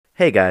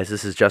Hey guys,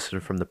 this is Justin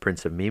from The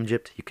Prince of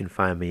Memegypt. You can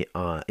find me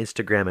on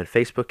Instagram and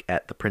Facebook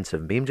at The Prince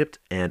of Memegypt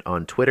and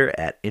on Twitter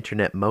at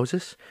Internet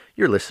Moses.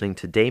 You're listening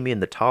to Damien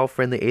the Tall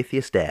Friendly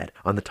Atheist Dad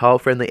on the Tall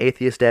Friendly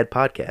Atheist Dad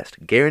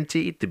podcast,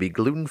 guaranteed to be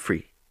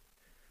gluten-free.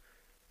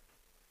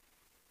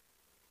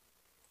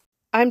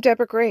 I'm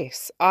Deborah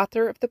Grace,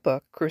 author of the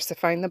book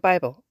Crucifying the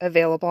Bible,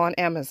 available on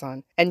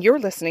Amazon, and you're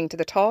listening to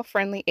the Tall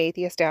Friendly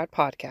Atheist Dad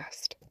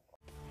podcast.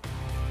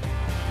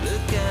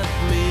 Look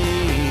at me.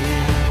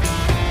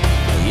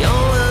 You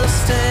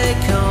always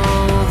take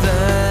all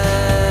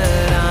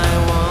that I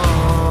want.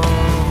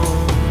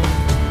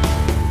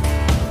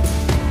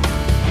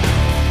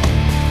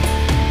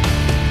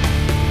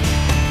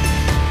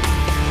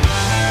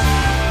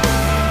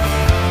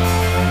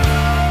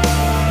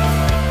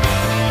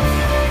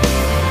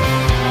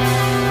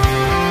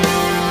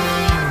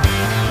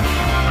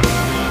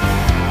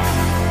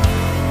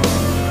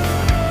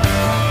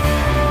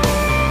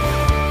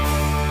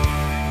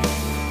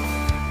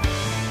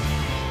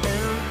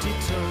 Empty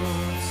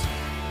thoughts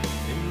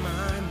in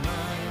my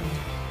mind.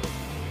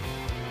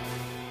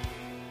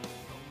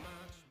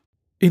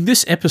 In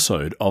this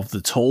episode of the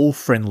Tall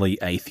Friendly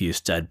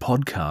Atheist Dad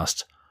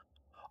podcast,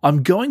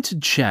 I'm going to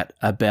chat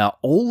about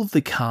all of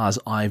the cars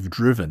I've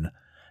driven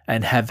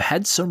and have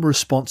had some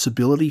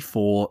responsibility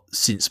for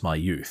since my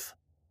youth.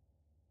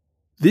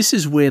 This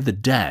is where the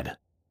dad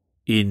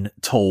in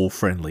Tall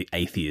Friendly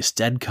Atheist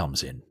Dad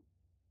comes in.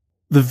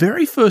 The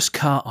very first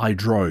car I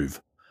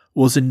drove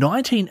was a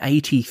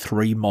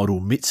 1983 model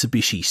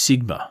Mitsubishi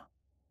Sigma,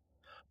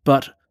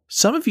 but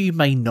some of you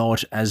may know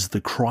it as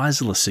the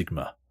Chrysler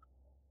Sigma.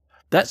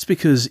 That's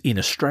because in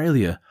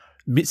Australia,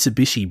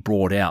 Mitsubishi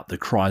brought out the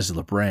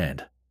Chrysler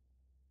brand.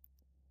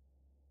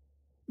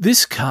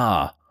 This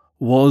car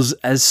was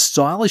as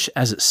stylish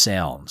as it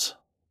sounds.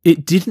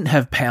 It didn't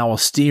have power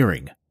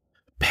steering,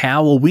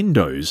 power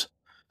windows,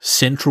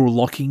 central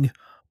locking,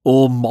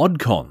 or mod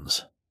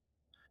cons.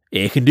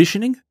 Air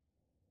conditioning?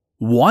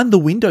 Wind the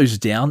windows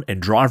down and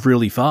drive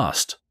really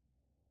fast.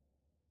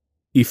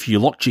 If you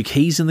locked your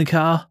keys in the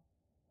car,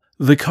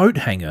 the coat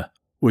hanger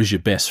was your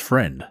best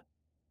friend.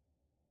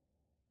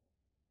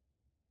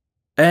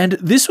 And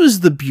this was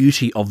the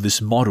beauty of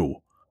this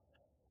model.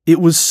 It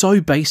was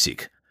so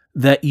basic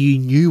that you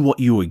knew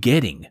what you were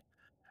getting,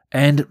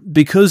 and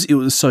because it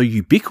was so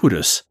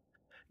ubiquitous,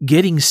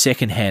 getting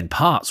second-hand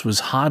parts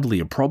was hardly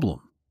a problem.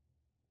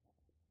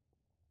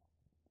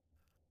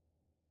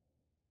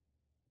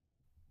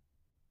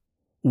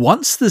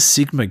 Once the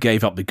Sigma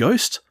gave up the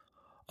ghost,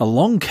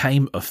 along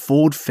came a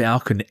Ford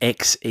Falcon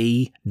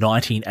XE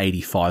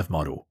 1985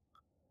 model.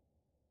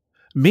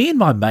 Me and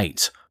my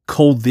mates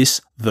called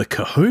this the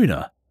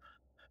Kahuna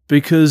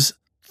because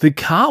the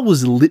car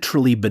was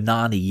literally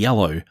banana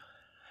yellow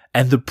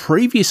and the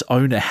previous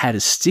owner had a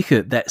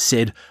sticker that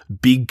said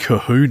Big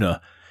Kahuna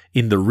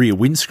in the rear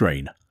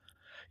windscreen.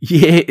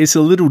 Yeah, it's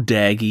a little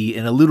daggy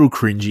and a little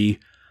cringy,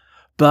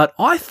 but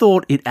I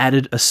thought it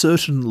added a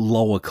certain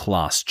lower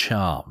class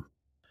charm.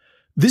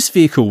 This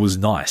vehicle was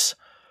nice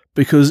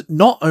because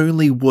not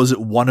only was it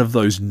one of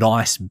those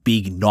nice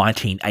big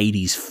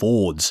 1980s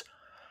Fords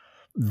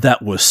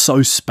that were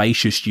so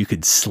spacious you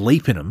could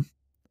sleep in them,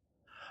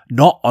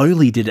 not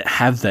only did it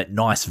have that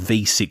nice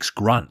V6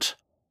 grunt,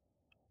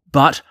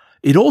 but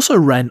it also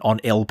ran on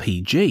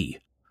LPG.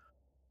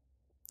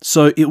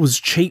 So it was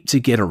cheap to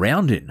get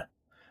around in,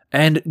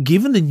 and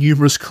given the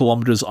numerous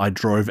kilometres I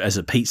drove as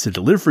a pizza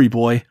delivery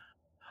boy,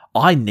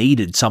 I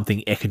needed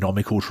something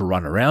economical to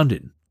run around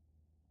in.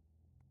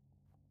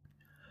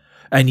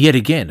 And yet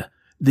again,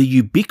 the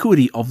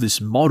ubiquity of this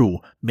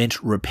model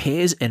meant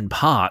repairs and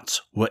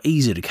parts were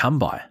easy to come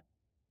by.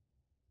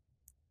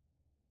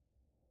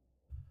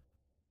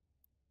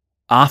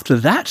 After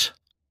that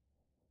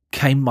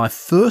came my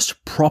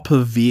first proper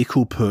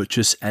vehicle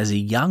purchase as a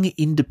young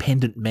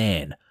independent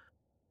man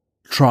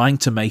trying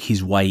to make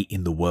his way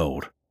in the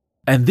world.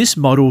 And this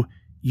model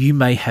you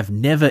may have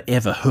never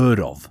ever heard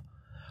of,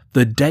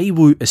 the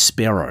Daewoo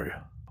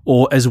Espero,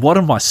 or as one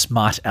of my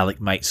smart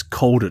aleck mates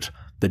called it,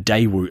 the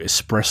Daewoo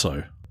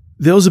Espresso.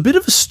 There was a bit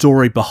of a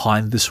story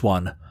behind this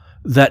one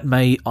that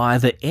may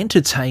either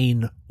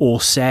entertain or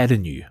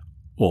sadden you,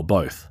 or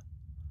both.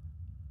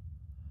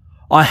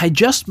 I had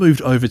just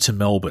moved over to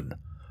Melbourne,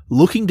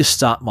 looking to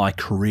start my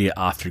career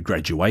after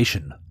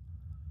graduation.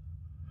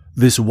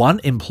 This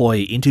one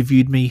employer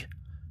interviewed me,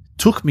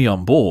 took me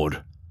on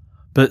board,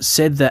 but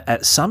said that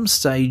at some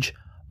stage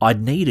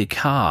I'd need a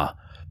car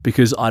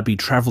because I'd be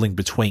travelling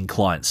between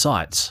client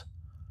sites.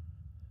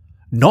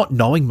 Not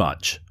knowing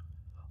much,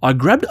 I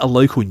grabbed a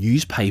local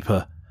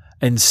newspaper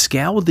and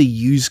scoured the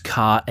used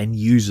car and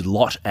used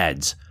lot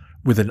ads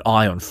with an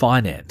eye on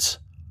finance.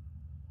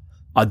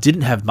 I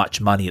didn't have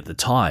much money at the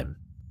time,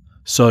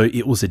 so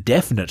it was a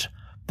definite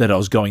that I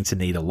was going to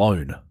need a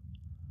loan.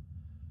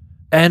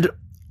 And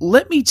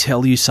let me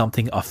tell you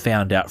something I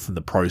found out from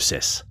the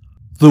process.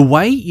 The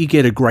way you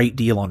get a great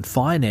deal on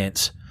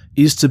finance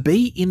is to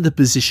be in the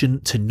position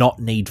to not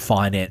need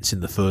finance in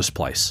the first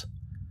place.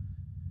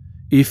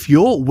 If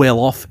you're well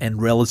off and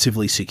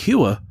relatively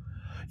secure,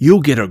 you'll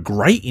get a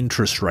great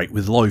interest rate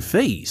with low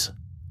fees.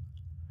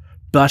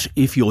 But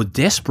if you're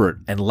desperate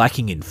and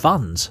lacking in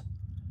funds,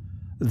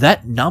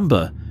 that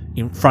number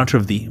in front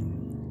of the...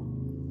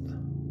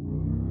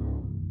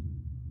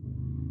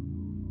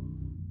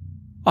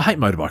 I hate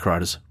motorbike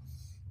riders.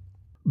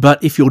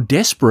 But if you're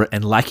desperate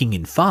and lacking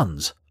in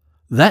funds,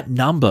 that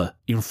number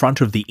in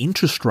front of the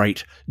interest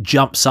rate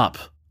jumps up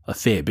a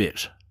fair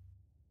bit.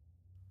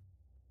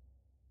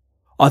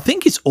 I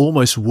think it's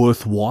almost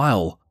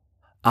worthwhile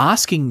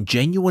asking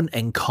genuine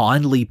and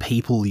kindly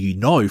people you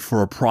know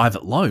for a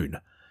private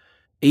loan,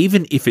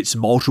 even if it's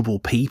multiple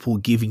people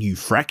giving you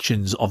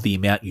fractions of the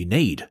amount you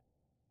need.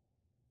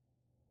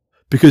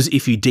 Because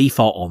if you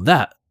default on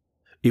that,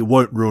 it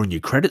won't ruin your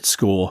credit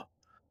score,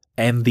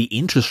 and the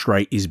interest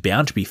rate is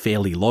bound to be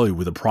fairly low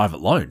with a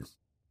private loan.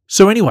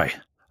 So anyway,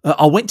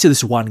 I went to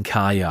this one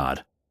car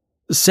yard,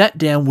 sat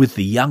down with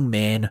the young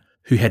man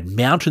who had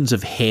mountains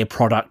of hair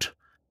product,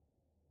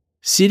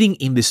 sitting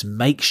in this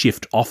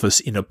makeshift office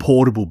in a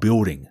portable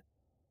building,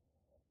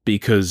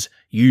 because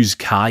used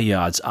car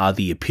yards are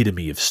the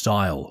epitome of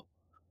style.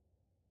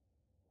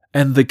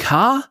 And the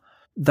car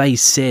they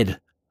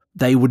said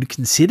they would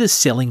consider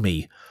selling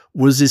me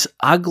was this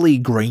ugly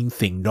green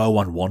thing no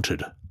one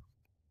wanted.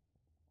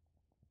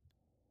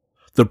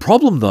 The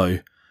problem, though,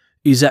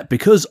 is that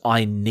because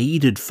I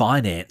needed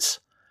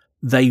finance,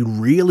 they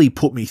really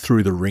put me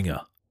through the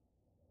ringer.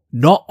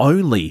 Not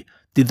only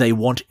did they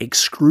want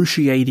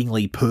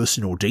excruciatingly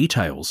personal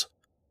details,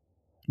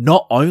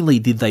 not only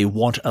did they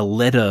want a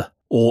letter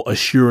or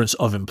assurance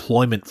of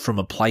employment from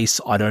a place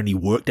I'd only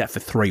worked at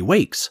for 3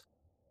 weeks,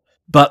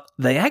 but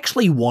they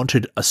actually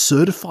wanted a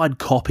certified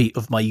copy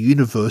of my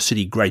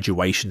university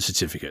graduation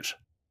certificate.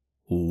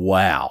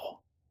 Wow.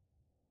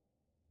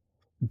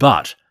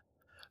 But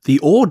the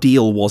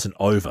ordeal wasn't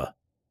over.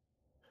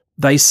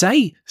 They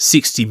say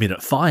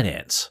 60-minute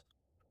finance,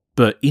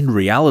 but in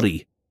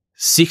reality,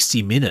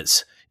 60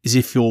 minutes is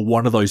if you're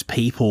one of those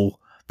people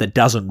that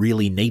doesn't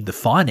really need the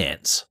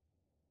finance.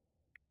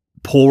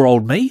 Poor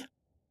old me.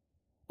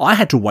 I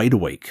had to wait a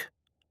week.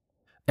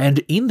 And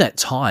in that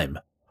time,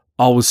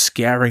 I was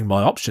scouring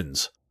my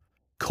options,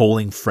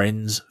 calling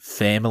friends,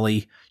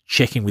 family,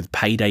 checking with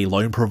payday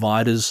loan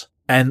providers,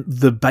 and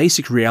the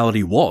basic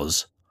reality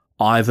was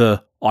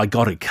either I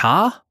got a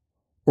car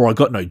or I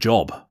got no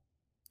job.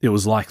 It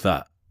was like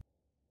that.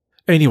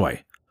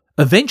 Anyway,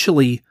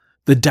 eventually,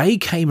 the day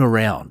came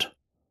around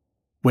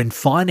when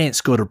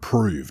finance got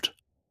approved.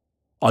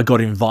 I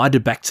got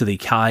invited back to the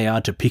car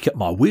yard to pick up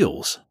my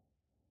wheels.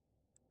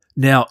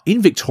 Now,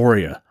 in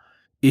Victoria,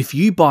 if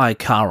you buy a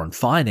car on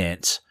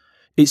finance,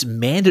 it's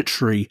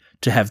mandatory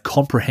to have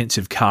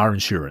comprehensive car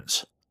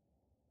insurance.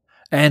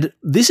 And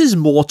this is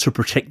more to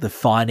protect the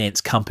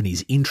finance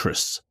company's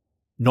interests,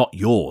 not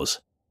yours.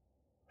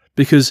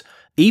 Because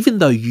even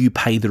though you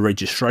pay the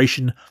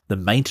registration, the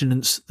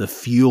maintenance, the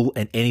fuel,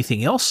 and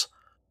anything else,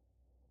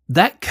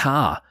 that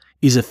car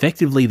is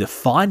effectively the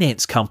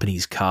finance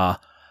company's car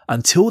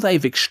until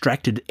they've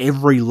extracted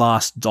every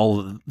last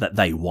dollar that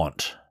they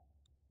want.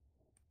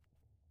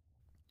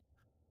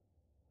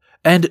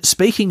 And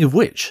speaking of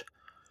which,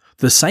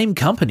 the same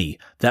company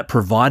that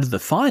provided the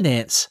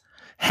finance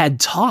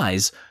had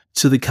ties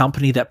to the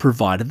company that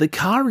provided the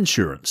car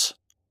insurance.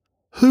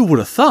 Who would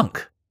have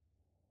thunk?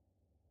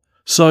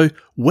 So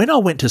when I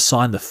went to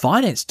sign the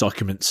finance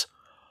documents,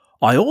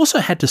 I also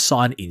had to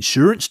sign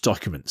insurance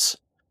documents.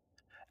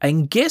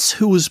 And guess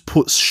who was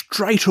put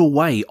straight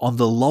away on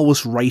the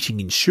lowest rating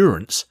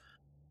insurance,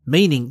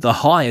 meaning the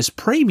highest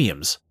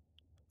premiums?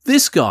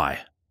 This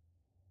guy.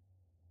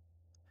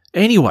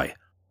 Anyway,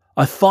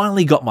 I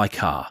finally got my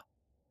car,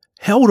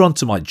 held on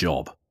to my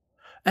job,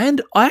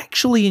 and I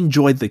actually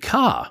enjoyed the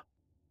car.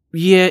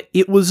 Yeah,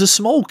 it was a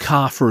small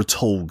car for a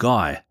tall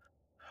guy,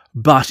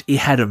 but it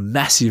had a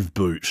massive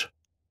boot,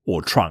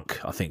 or trunk,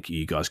 I think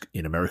you guys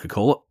in America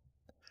call it.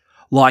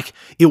 Like,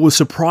 it was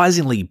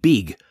surprisingly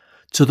big,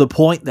 to the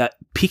point that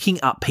picking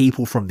up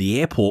people from the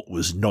airport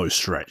was no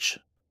stretch.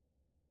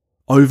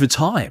 Over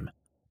time,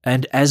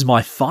 and as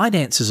my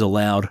finances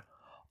allowed,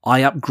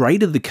 I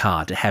upgraded the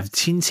car to have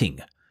tinting,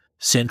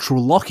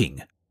 central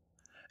locking,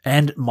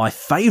 and my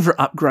favourite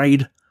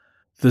upgrade,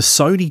 the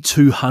Sony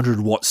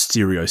 200-watt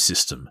stereo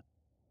system.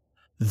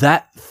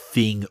 That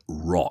thing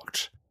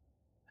rocked.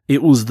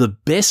 It was the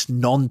best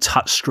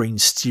non-touchscreen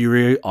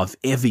stereo I've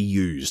ever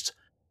used,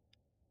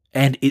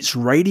 and its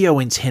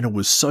radio antenna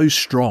was so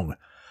strong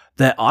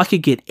that I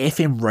could get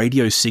FM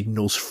radio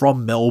signals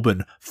from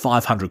Melbourne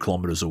 500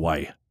 kilometres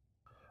away.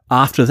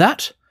 After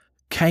that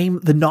came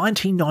the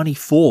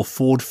 1994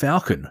 Ford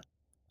Falcon.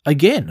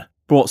 Again,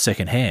 bought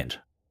second-hand.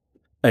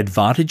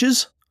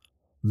 Advantages?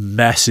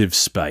 Massive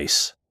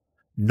space.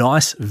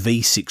 Nice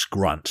V6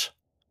 grunt.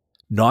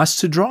 Nice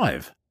to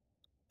drive.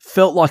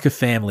 Felt like a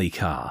family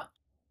car.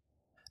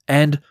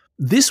 And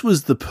this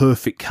was the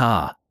perfect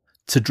car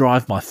to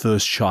drive my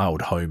first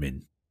child home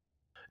in.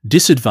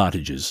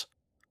 Disadvantages?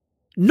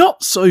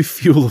 Not so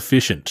fuel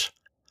efficient.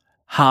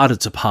 Harder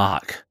to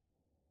park.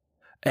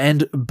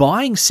 And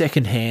buying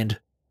second-hand,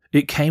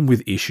 it came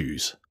with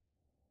issues.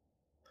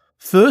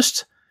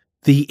 First,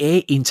 The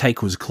air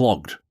intake was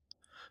clogged,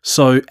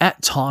 so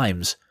at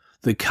times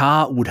the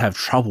car would have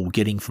trouble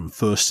getting from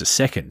first to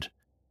second.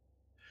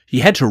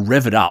 You had to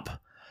rev it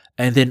up,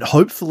 and then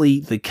hopefully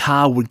the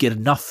car would get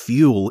enough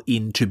fuel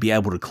in to be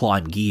able to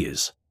climb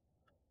gears.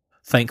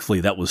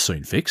 Thankfully that was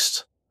soon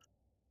fixed.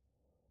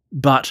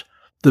 But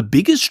the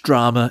biggest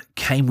drama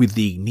came with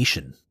the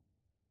ignition.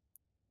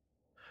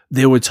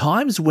 There were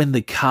times when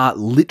the car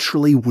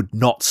literally would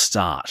not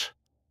start.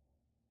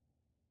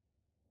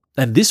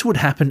 And this would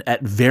happen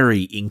at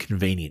very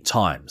inconvenient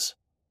times.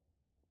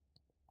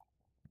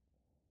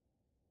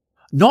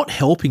 Not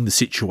helping the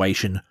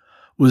situation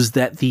was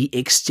that the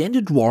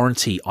extended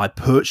warranty I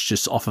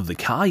purchased off of the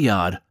car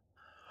yard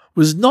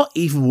was not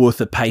even worth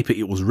the paper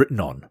it was written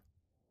on.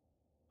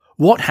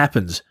 What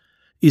happens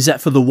is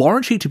that for the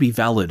warranty to be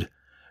valid,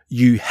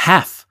 you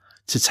have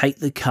to take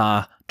the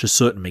car to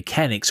certain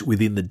mechanics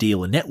within the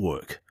dealer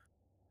network.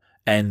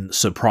 And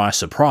surprise,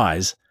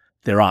 surprise,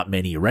 there aren't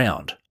many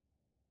around.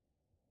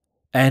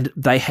 And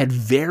they had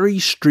very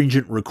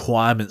stringent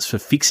requirements for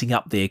fixing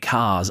up their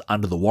cars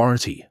under the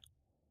warranty.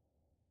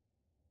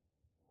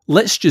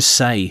 Let's just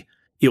say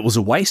it was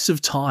a waste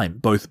of time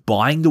both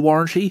buying the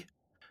warranty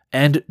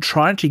and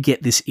trying to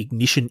get this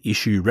ignition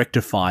issue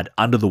rectified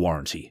under the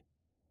warranty.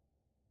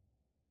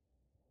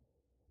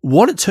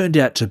 What it turned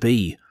out to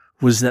be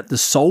was that the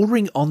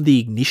soldering on the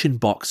ignition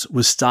box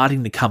was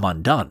starting to come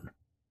undone,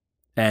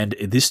 and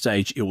at this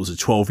stage it was a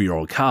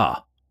 12-year-old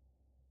car.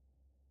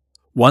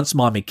 Once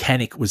my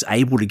mechanic was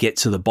able to get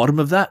to the bottom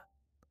of that,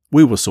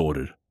 we were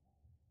sorted.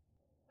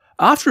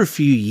 After a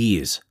few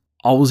years,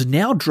 I was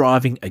now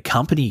driving a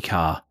company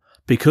car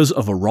because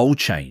of a role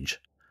change,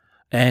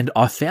 and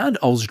I found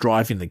I was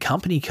driving the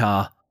company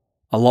car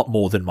a lot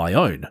more than my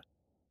own,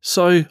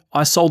 so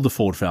I sold the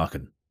Ford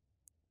Falcon.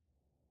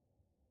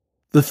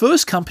 The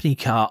first company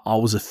car I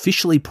was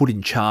officially put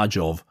in charge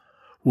of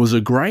was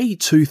a grey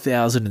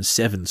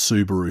 2007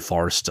 Subaru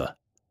Forester.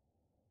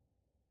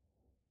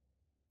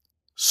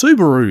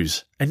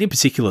 Subarus, and in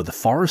particular the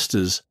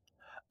Foresters,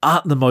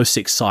 aren't the most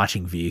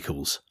exciting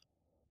vehicles,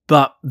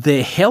 but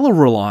they're hella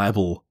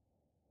reliable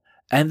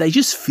and they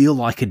just feel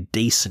like a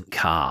decent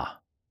car.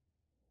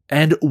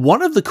 And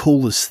one of the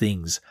coolest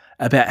things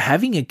about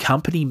having a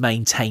company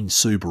maintained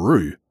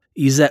Subaru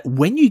is that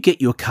when you get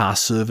your car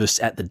serviced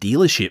at the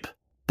dealership,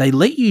 they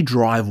let you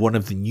drive one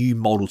of the new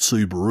model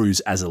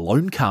Subarus as a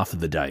loan car for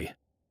the day.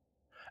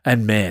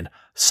 And man,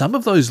 some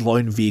of those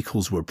loan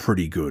vehicles were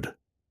pretty good.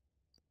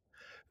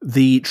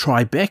 The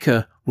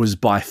Tribeca was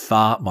by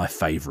far my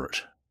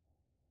favourite.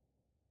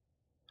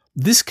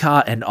 This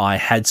car and I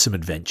had some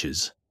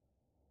adventures,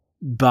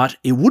 but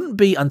it wouldn't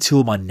be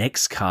until my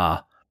next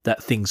car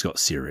that things got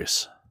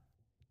serious.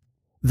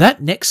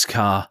 That next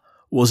car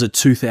was a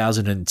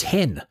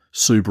 2010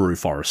 Subaru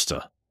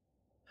Forester,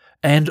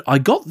 and I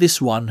got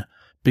this one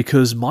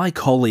because my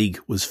colleague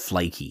was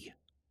flaky.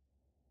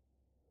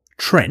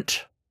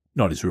 Trent,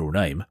 not his real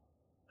name,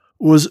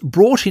 was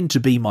brought in to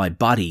be my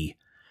buddy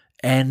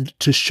and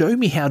to show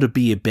me how to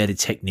be a better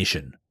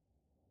technician.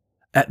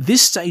 At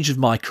this stage of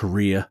my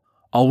career,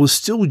 I was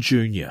still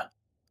junior.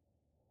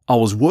 I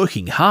was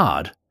working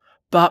hard,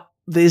 but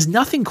there's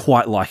nothing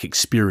quite like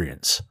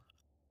experience.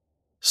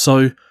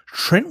 So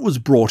Trent was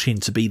brought in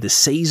to be the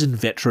seasoned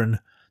veteran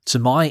to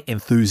my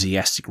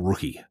enthusiastic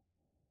rookie.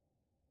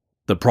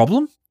 The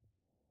problem?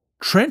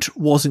 Trent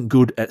wasn't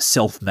good at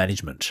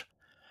self-management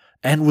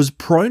and was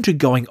prone to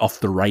going off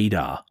the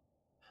radar,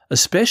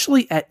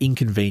 especially at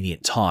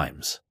inconvenient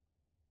times.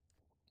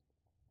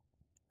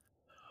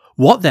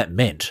 What that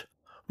meant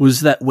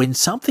was that when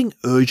something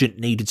urgent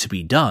needed to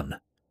be done,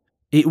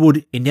 it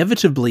would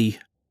inevitably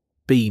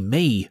be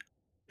me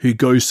who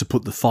goes to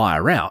put the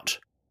fire out,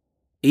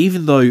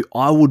 even though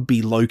I would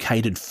be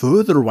located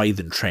further away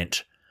than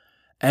Trent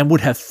and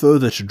would have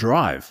further to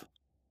drive.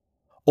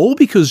 All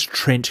because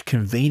Trent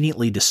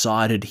conveniently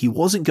decided he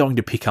wasn't going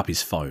to pick up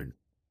his phone.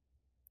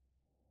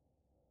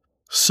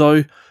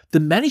 So, the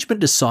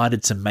management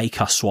decided to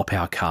make us swap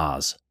our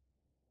cars.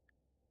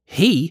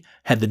 He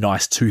had the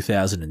nice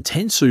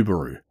 2010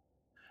 Subaru,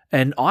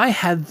 and I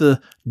had the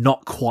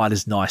not quite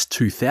as nice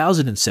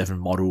 2007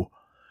 model,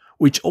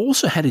 which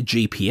also had a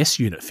GPS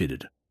unit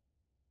fitted.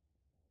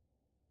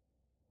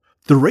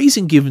 The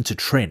reason given to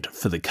Trent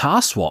for the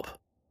car swap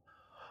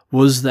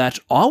was that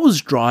I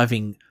was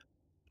driving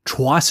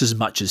twice as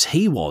much as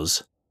he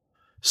was,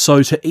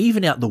 so to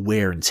even out the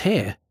wear and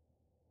tear,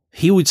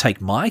 he would take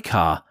my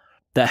car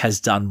that has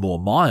done more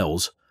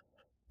miles,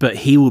 but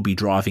he will be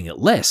driving it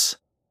less,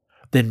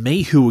 than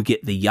me who will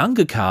get the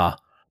younger car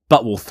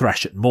but will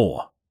thrash it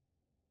more.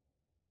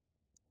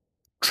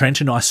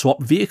 Trent and I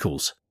swapped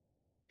vehicles.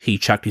 He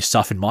chucked his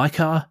stuff in my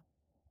car,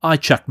 I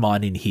chucked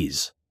mine in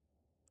his.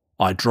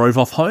 I drove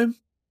off home,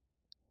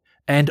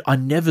 and I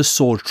never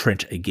saw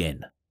Trent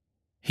again.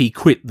 He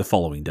quit the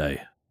following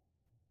day.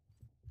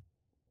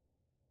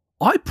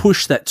 I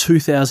pushed that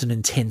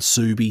 2010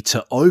 Subi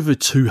to over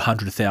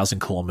 200,000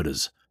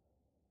 kilometres,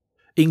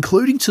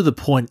 including to the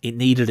point it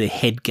needed a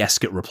head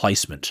gasket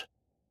replacement.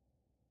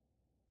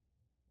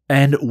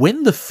 And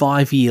when the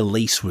 5-year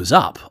lease was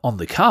up on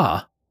the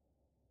car,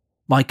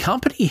 my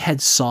company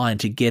had signed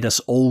to get us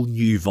all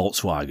new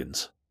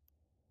Volkswagens.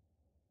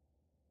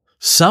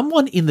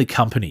 Someone in the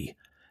company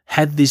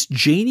had this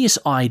genius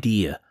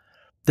idea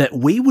that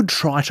we would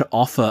try to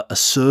offer a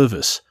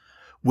service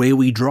where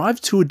we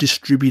drive to a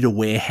distributor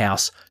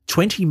warehouse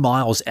 20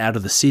 miles out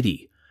of the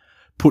city,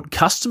 put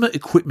customer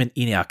equipment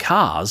in our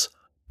cars,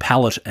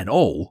 pallet and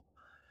all,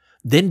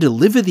 then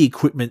deliver the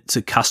equipment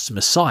to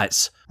customer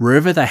sites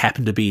wherever they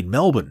happen to be in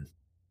Melbourne.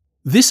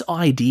 This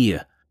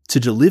idea to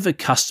deliver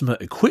customer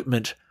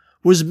equipment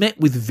was met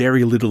with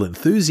very little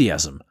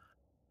enthusiasm,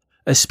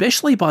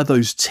 especially by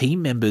those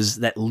team members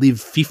that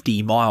live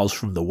 50 miles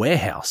from the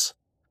warehouse.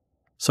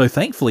 So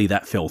thankfully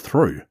that fell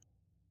through.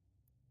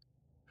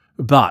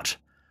 But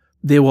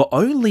there were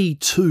only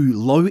 2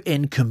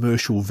 low-end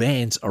commercial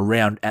vans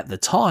around at the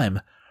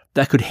time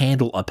that could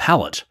handle a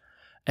pallet,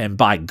 and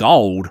by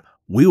gold,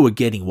 we were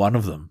getting one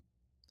of them.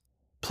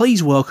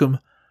 Please welcome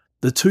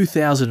the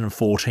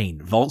 2014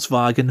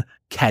 Volkswagen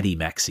Caddy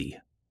Maxi.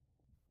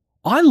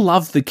 I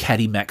love the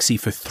Caddy Maxi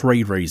for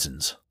 3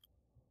 reasons.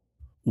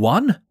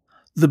 1,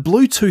 the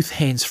Bluetooth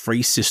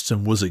hands-free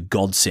system was a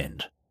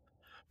godsend,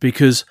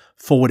 because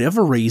for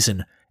whatever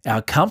reason,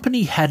 our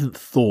company hadn't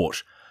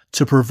thought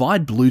to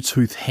provide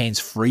Bluetooth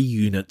hands-free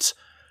units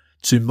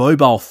to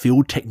mobile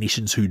field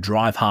technicians who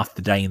drive half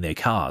the day in their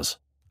cars.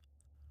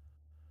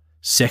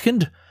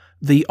 2nd,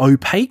 the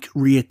opaque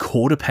rear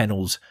quarter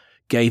panels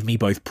gave me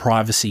both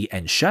privacy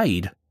and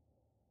shade.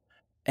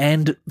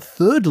 And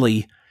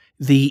thirdly,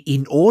 the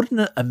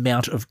inordinate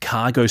amount of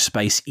cargo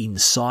space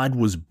inside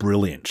was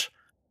brilliant.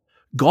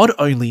 God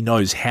only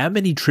knows how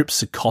many trips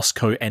to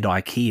Costco and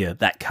IKEA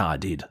that car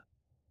did.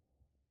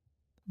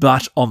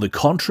 But on the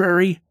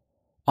contrary,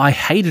 I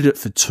hated it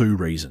for 2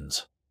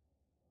 reasons.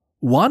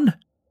 1,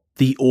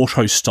 the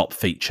auto stop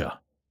feature.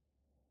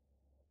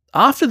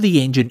 After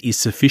the engine is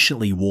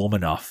sufficiently warm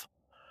enough,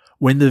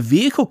 when the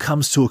vehicle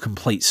comes to a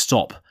complete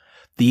stop,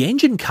 the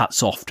engine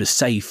cuts off to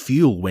save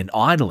fuel when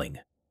idling.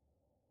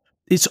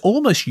 It's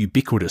almost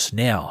ubiquitous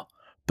now,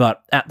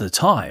 but at the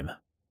time.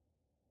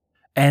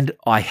 And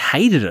I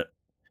hated it,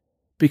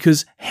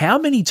 because how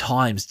many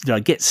times did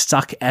I get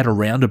stuck at a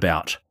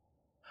roundabout?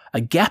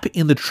 A gap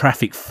in the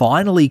traffic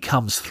finally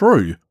comes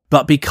through,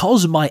 but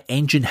because my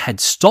engine had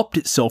stopped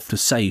itself to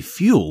save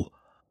fuel,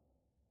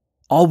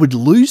 I would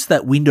lose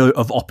that window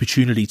of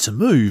opportunity to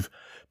move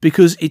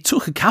because it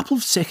took a couple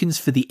of seconds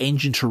for the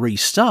engine to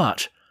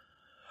restart,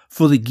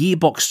 for the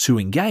gearbox to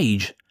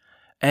engage,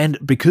 and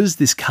because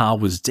this car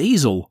was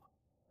diesel,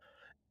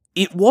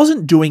 it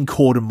wasn't doing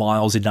quarter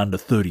miles in under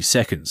 30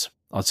 seconds,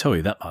 I'll tell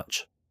you that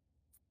much.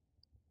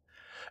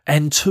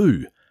 And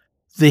 2,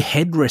 the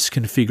headrest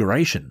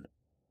configuration.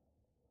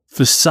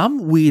 For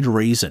some weird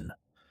reason,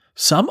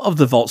 some of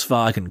the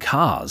Volkswagen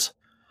cars,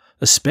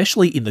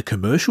 especially in the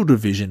commercial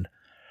division,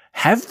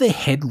 have their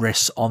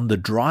headrests on the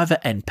driver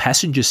and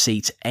passenger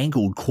seats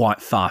angled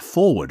quite far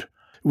forward,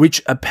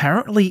 which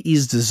apparently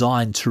is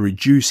designed to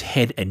reduce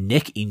head and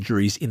neck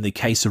injuries in the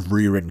case of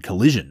rear-end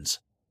collisions.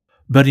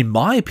 But in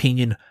my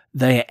opinion,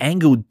 they are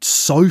angled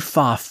so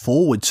far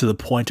forward to the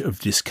point of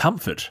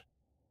discomfort.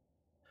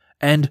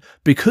 And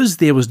because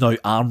there was no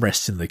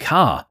armrest in the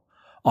car,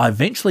 I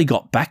eventually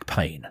got back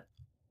pain.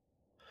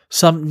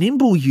 Some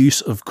nimble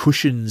use of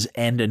cushions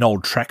and an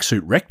old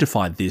tracksuit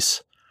rectified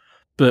this,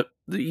 but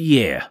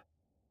yeah.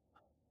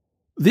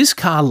 This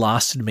car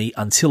lasted me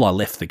until I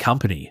left the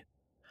company,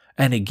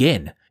 and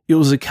again, it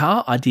was a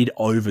car I did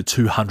over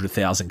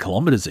 200,000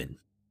 kilometers in.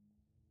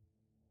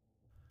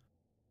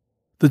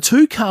 The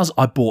 2 cars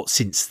I bought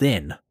since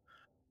then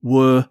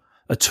were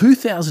a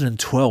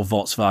 2012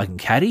 Volkswagen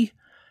Caddy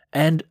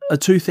and a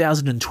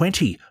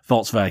 2020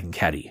 Volkswagen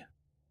Caddy.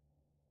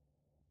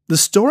 The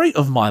story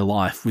of my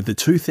life with the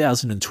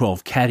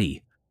 2012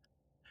 Caddy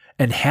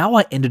and how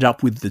I ended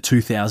up with the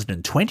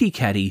 2020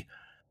 Caddy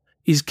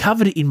is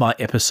covered in my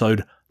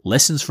episode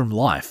Lessons from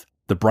Life,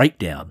 The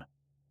Breakdown.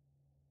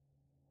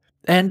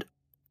 And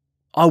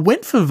I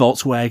went for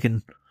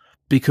Volkswagen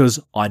because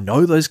I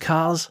know those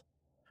cars,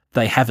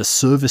 they have a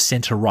service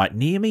centre right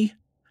near me,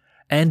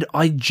 and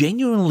I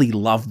genuinely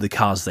love the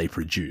cars they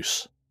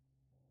produce.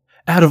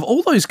 Out of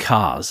all those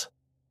cars,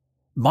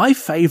 my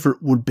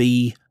favourite would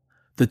be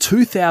the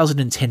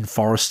 2010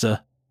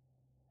 Forester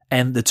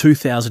and the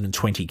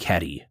 2020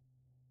 Caddy.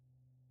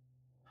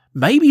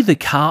 Maybe the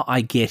car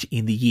I get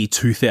in the year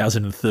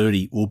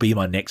 2030 will be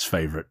my next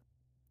favourite.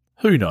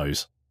 Who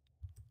knows?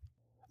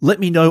 Let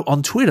me know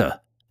on Twitter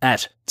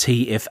at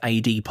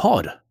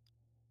TFADpod.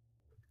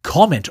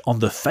 Comment on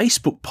the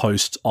Facebook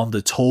post on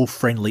the Tall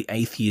Friendly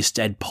Atheist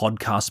Dad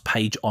podcast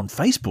page on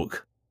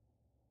Facebook.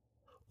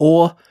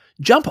 Or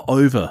jump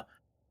over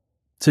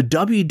to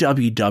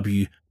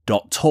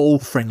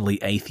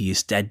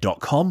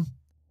www.tallfriendlyatheistdad.com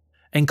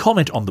and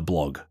comment on the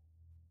blog.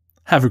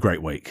 Have a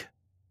great week.